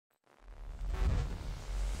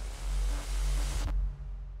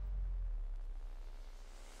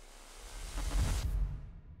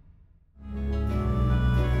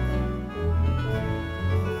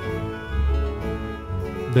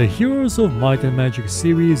The Heroes of Might and Magic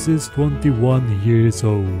series is 21 years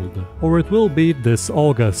old, or it will be this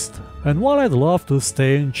August. And while I'd love to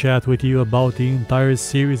stay and chat with you about the entire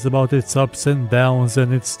series, about its ups and downs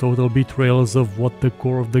and its total betrayals of what the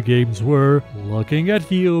core of the games were, looking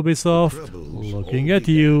at you, Ubisoft, looking at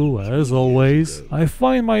you, as always, I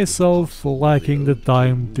find myself lacking the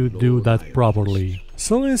time to do that properly.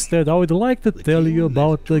 So instead, I would like to tell you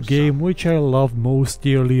about the game which I love most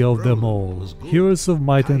dearly of them all, Heroes of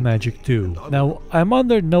Might and Magic 2. Now, I'm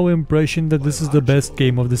under no impression that this is the best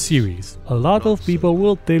game of the series. A lot of people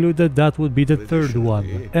will tell you that that would be the third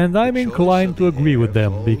one, and I'm inclined to agree with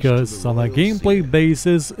them, because on a gameplay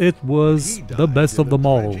basis it was the best of them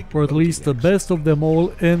all, or at least the best of them all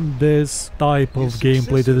in this type of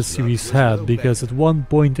gameplay that the series had, because at one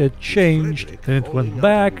point it changed, then it went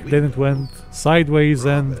back, then it went sideways,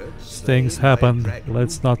 and things happened.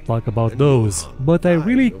 Let's not talk about those. But I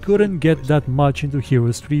really couldn't get that much into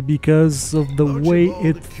Heroes 3 because of the way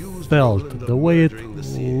it felt, the way it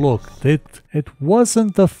looked. It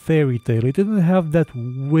wasn't a fairy tale. It didn't have that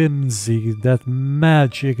whimsy, that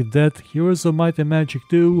magic that Heroes of Might and Magic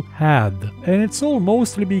 2 had. And it's all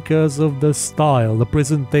mostly because of the style, the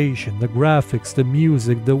presentation, the graphics, the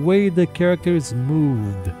music, the way the characters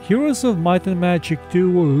moved. Heroes of Might and Magic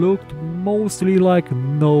 2 looked mostly like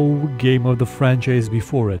no game of the franchise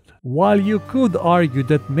before it. While you could argue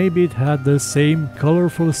that maybe it had the same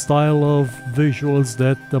colorful style of visuals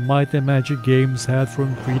that the Might and Magic games had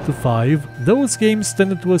from 3 to 5, those games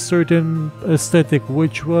tended to a certain aesthetic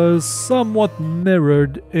which was somewhat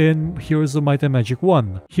mirrored in Heroes of Might and Magic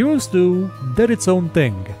 1. Heroes 2 did its own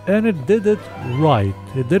thing, and it did it right.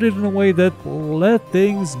 It did it in a way that let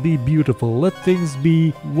things be beautiful, let things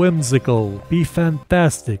be whimsical, be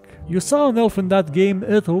fantastic. You saw an elf in that game,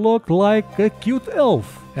 it looked like a cute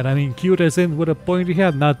elf. And I mean cute as in with a pointy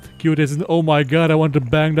head, not cute as in oh my god I want to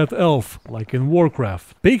bang that elf, like in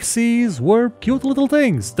Warcraft. Pixies were cute little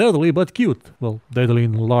things, deadly but cute. Well, deadly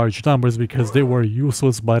in large numbers because they were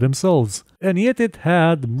useless by themselves. And yet it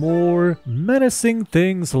had more menacing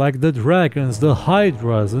things like the dragons, the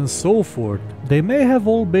hydras and so forth. They may have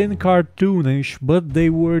all been cartoonish, but they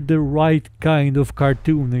were the right kind of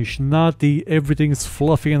cartoonish, not the everything's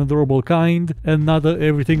fluffy and adorable kind, and not the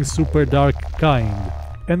everything's super dark kind.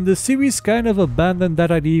 And the series kind of abandoned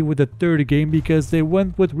that idea with the third game because they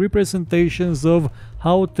went with representations of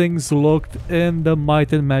how things looked in the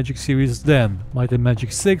Might and Magic series then, Might and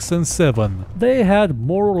Magic 6 and 7. They had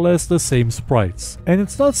more or less the same sprites. And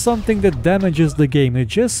it's not something that damages the game, it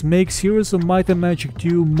just makes Heroes of Might and Magic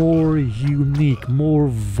 2 more unique, more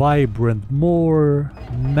vibrant, more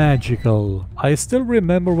magical. I still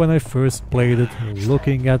remember when I first played it,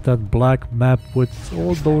 looking at that black map with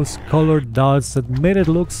all those colored dots that made it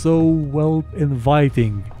look so, well,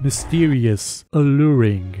 inviting, mysterious,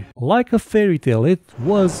 alluring. Like a fairy tale, it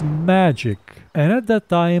was magic. And at that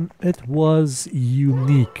time, it was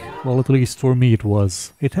unique. Well, at least for me it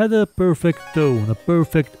was. It had a perfect tone, a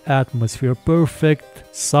perfect atmosphere, a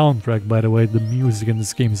perfect soundtrack, by the way, the music in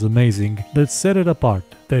this game is amazing, that set it apart.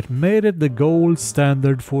 That made it the gold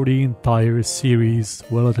standard for the entire series,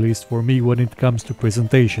 well, at least for me when it comes to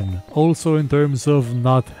presentation. Also in terms of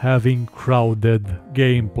not having crowded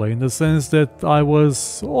gameplay, in the sense that I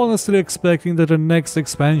was honestly expecting that the next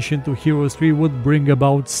expansion to Heroes 3 would bring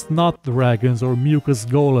about snot dragons or mucus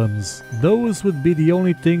golems. Those would be the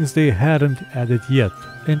only things they hadn't added yet.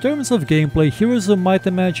 In terms of gameplay, Heroes of Might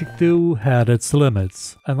and Magic 2 had its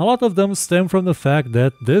limits, and a lot of them stem from the fact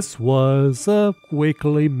that this was a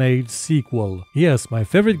quickly made sequel. Yes, my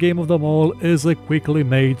favorite game of them all is a quickly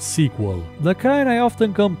made sequel. The kind I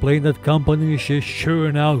often complain that companies just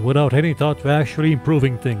churn out without any thought to actually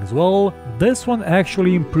improving things. Well, this one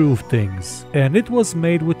actually improved things, and it was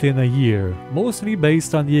made within a year, mostly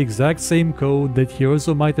based on the exact same code that Heroes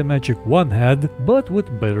of Might and Magic 1 had, but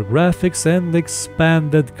with better graphics and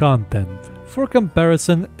expanded content. For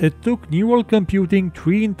comparison, it took neural computing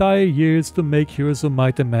 3 entire years to make Heroes of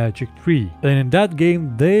Might and Magic 3. And in that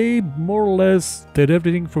game, they more or less did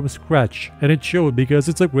everything from scratch. And it showed because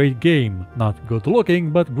it's a great game. Not good looking,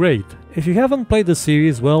 but great. If you haven't played the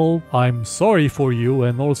series, well, I'm sorry for you,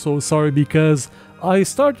 and also sorry because I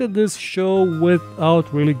started this show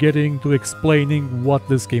without really getting to explaining what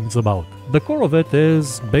this game is about. The core of it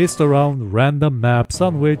is based around random maps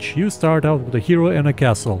on which you start out with a hero and a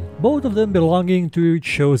castle, both of them belonging to your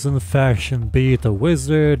chosen faction, be it a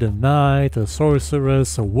wizard, a knight, a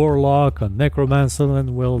sorceress, a warlock, a necromancer,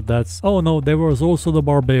 and well, that's... oh no, there was also the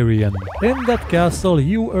barbarian. In that castle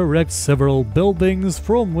you erect several buildings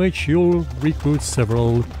from which you'll recruit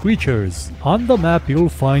several creatures. On the map you'll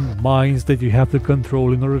find mines that you have to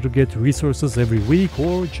control in order to get resources every week,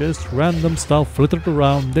 or just random stuff littered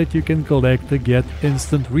around that you can collect to get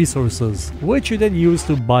instant resources, which you then use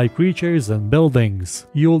to buy creatures and buildings.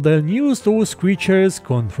 You'll then use those creatures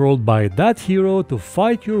controlled by that hero to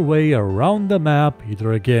fight your way around the map,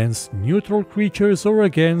 either against neutral creatures or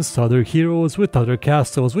against other heroes with other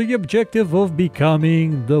castles, with the objective of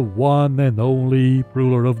becoming the one and only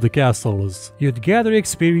ruler of the castles. You'd gather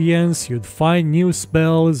experience, you'd find new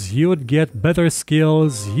spells, you'd get better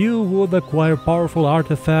skills, you would acquire powerful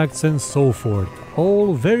artifacts and so forth.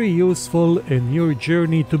 All very useful in your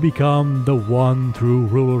journey to become the one true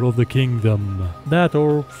ruler of the kingdom. That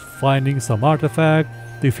or finding some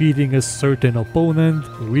artifact, defeating a certain opponent,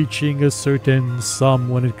 reaching a certain sum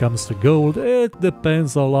when it comes to gold. It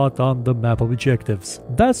depends a lot on the map objectives.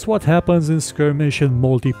 That's what happens in skirmish and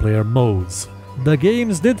multiplayer modes. The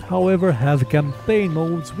games did, however, have campaign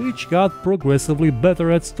modes which got progressively better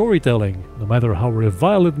at storytelling. No matter how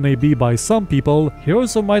reviled it may be by some people,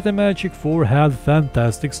 Heroes of Might and Magic 4 had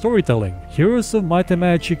fantastic storytelling. Heroes of Might and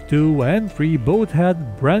Magic 2 and 3 both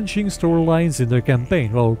had branching storylines in their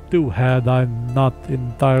campaign. Well, 2 had, I'm not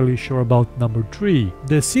entirely sure about number 3.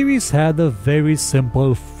 The series had a very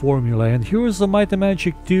simple formula, and Heroes of Might and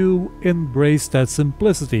Magic 2 embraced that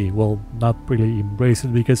simplicity. Well, not really embraced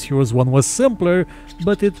it because Heroes 1 was simpler,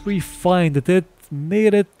 but it refined it. It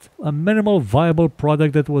made it a minimal viable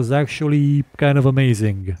product that was actually kind of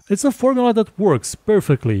amazing. It's a formula that works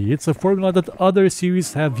perfectly. It's a formula that other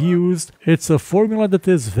series have used. It's a formula that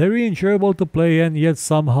is very enjoyable to play and yet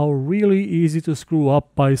somehow really easy to screw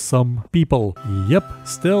up by some people. Yep,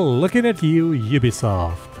 still looking at you,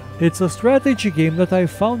 Ubisoft. It's a strategy game that I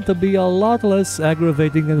found to be a lot less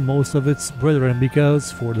aggravating than most of its brethren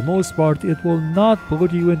because, for the most part, it will not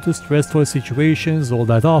put you into stressful situations all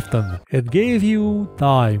that often. It gave you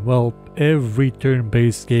time. Well, every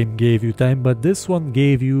turn-based game gave you time, but this one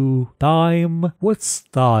gave you time with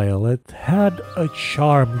style. It had a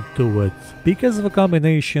charm to it because of a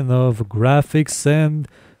combination of graphics and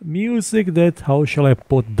music that, how shall I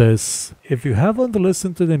put this? If you haven't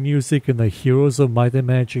listened to the music in the Heroes of Might and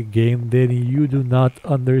Magic game, then you do not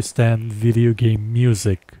understand video game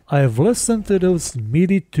music. I've listened to those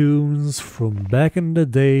MIDI tunes from back in the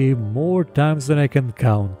day more times than I can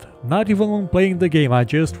count. Not even when playing the game, I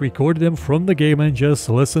just recorded them from the game and just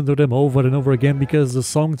listened to them over and over again because the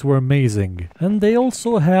songs were amazing. And they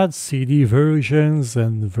also had CD versions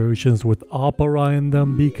and versions with opera in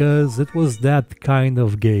them because it was that kind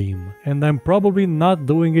of game. And I'm probably not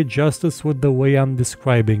doing it justice with the way I'm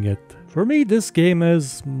describing it. For me, this game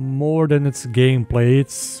is more than its gameplay.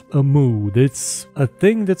 It's a mood. It's a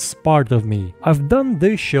thing that's part of me. I've done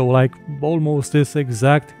this show, like almost this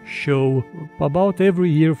exact show, about every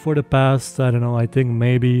year for the past, I don't know, I think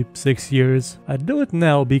maybe 6 years. I do it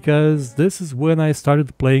now because this is when I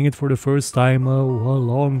started playing it for the first time a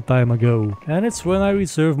long time ago. And it's when I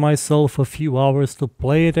reserve myself a few hours to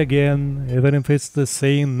play it again, even if it's the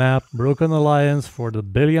same map, Broken Alliance for the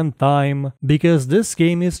billionth time, because this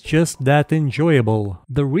game is just that enjoyable.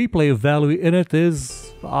 The replay value in it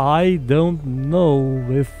is, I don't know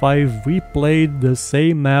if I've replayed the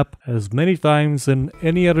same map as many times in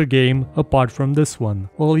any other game apart from this one.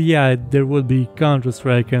 Well, yeah, there would be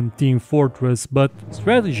Counter-Strike and Team Fortress, but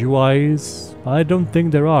strategy-wise, I don't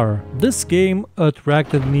think there are. This game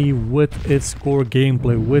attracted me with its core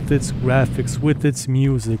gameplay, with its graphics, with its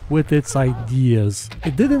music, with its ideas.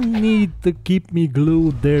 It didn't need to keep me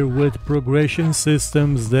glued there with progression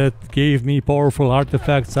systems that gave me powerful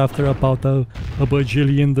artifacts after about a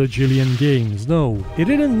bajillion games. No, it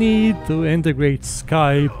didn't need to integrate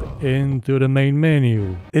Skype into the main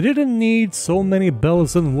menu. It didn't need so many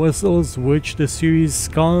bells and whistles which the series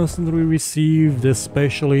constantly received,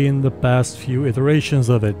 especially in the past few iterations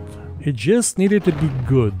of it. It just needed to be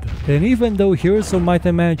good. And even though Heroes of Might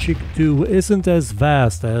and Magic 2 isn't as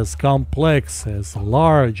vast, as complex, as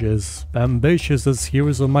large, as ambitious as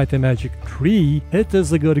Heroes of Might and Magic 3, it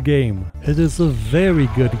is a good game. It is a very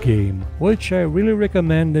good game, which I really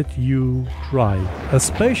recommend that you try.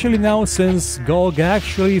 Especially now since GOG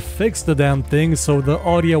actually fixed the damn thing so the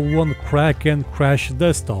audio won't crack and crash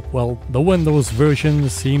desktop. Well, the Windows version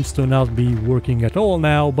seems to not be working at all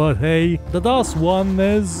now, but hey, the DOS one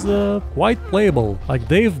is quite playable. Like,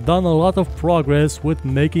 they've done a lot of progress with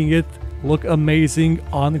making it look amazing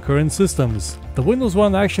on current systems. The Windows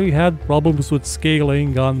one actually had problems with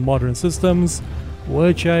scaling on modern systems,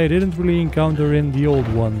 which I didn't really encounter in the old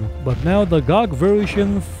one. But now the GOG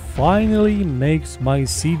version finally makes my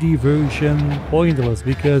CD version pointless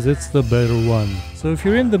because it's the better one. So if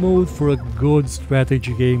you're in the mood for a good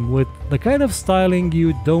strategy game with the kind of styling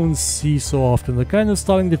you don't see so often, the kind of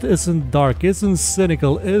styling that isn't dark, isn't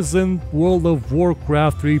cynical, isn't World of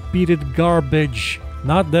Warcraft repeated garbage.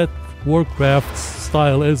 Not that Warcraft's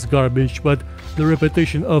style is garbage, but the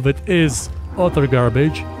repetition of it is utter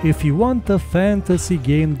garbage. If you want a fantasy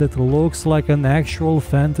game that looks like an actual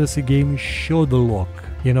fantasy game should look,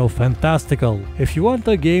 you know, fantastical. If you want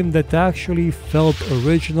a game that actually felt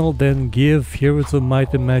original, then give Heroes of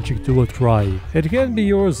Might and Magic 2 a try. It can be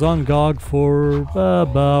yours on GOG for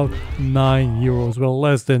about €9, well,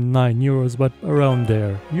 less than €9, but around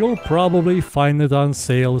there. You'll probably find it on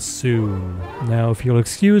sale soon. Now, if you'll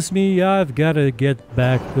excuse me, I've gotta get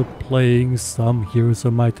back to playing some Heroes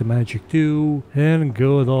of Might and Magic 2 and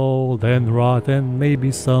good old Enrot and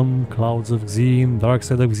maybe some Clouds of Xeen, Dark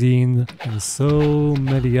Side of Xeen, and so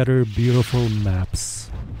many other beautiful maps.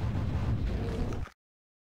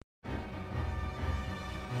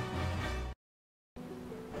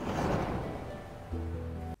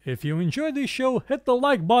 If you enjoyed this show, hit the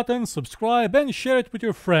like button, subscribe and share it with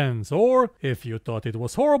your friends. Or, if you thought it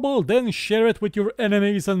was horrible, then share it with your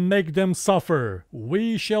enemies and make them suffer.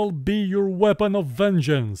 We shall be your weapon of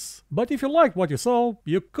vengeance. But if you liked what you saw,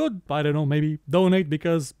 you could, I don't know, maybe donate,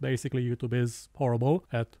 because basically YouTube is horrible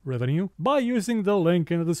at revenue, by using the link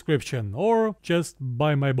in the description, or just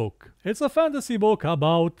buy my book. It's a fantasy book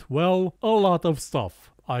about, well, a lot of stuff.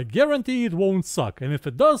 I guarantee it won't suck, and if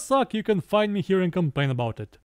it does suck, you can find me here and complain about it.